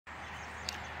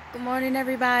Good morning,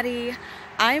 everybody.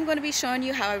 I am going to be showing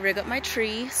you how I rig up my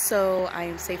tree so I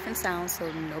am safe and sound,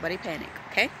 so nobody panic,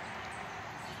 okay?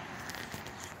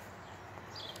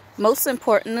 Most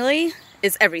importantly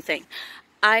is everything.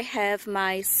 I have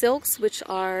my silks, which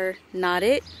are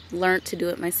knotted, learned to do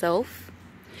it myself.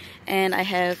 And I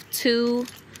have 2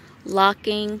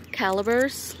 locking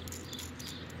calibers,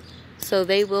 so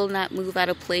they will not move out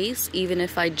of place even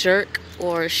if I jerk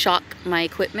or shock my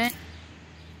equipment.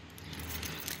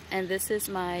 And this is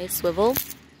my swivel.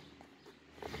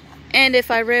 And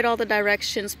if I read all the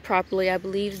directions properly, I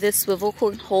believe this swivel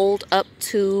can hold up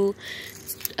to,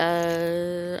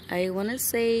 I want to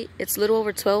say it's a little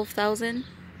over 12,000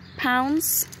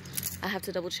 pounds. I have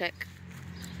to double check.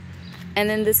 And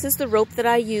then this is the rope that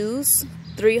I use,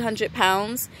 300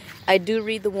 pounds. I do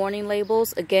read the warning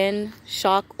labels. Again,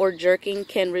 shock or jerking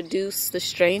can reduce the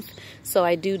strength, so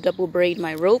I do double braid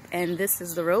my rope. And this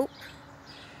is the rope.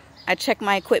 I check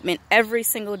my equipment every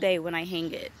single day when I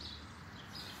hang it.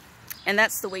 And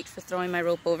that's the weight for throwing my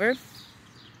rope over.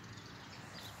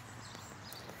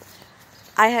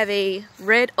 I have a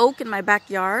red oak in my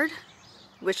backyard,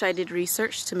 which I did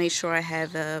research to make sure I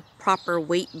have proper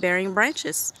weight-bearing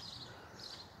branches.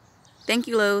 Thank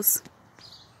you, Lowe's.